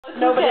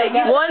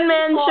One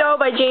Man Show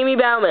by Jamie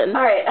Bauman.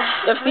 Alright.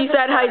 Of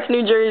Seaside Heights,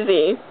 New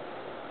Jersey.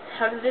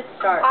 How did it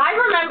start? I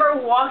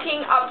remember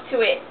walking up to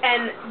it,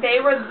 and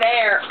they were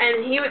there,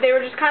 and they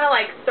were just kind of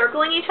like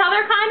circling each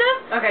other, kind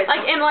of. Okay.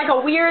 Like in like a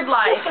weird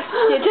like.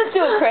 Yeah, just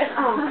do it, Chris.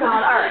 Oh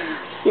God! All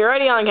right. You're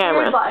already on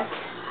camera. Weird life.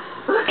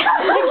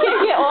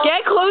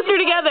 Get closer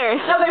together.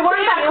 No, they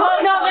weren't that close.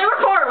 No, they were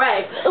far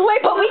away.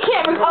 Wait, but we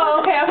can't.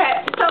 Oh, okay,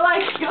 okay. So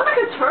like, you look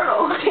like a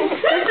turtle.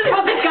 This is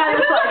what this guy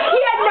was like. He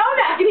had no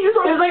neck, and he was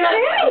like,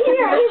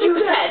 here.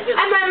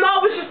 And then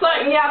Mo was just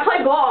like, yeah,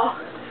 play ball.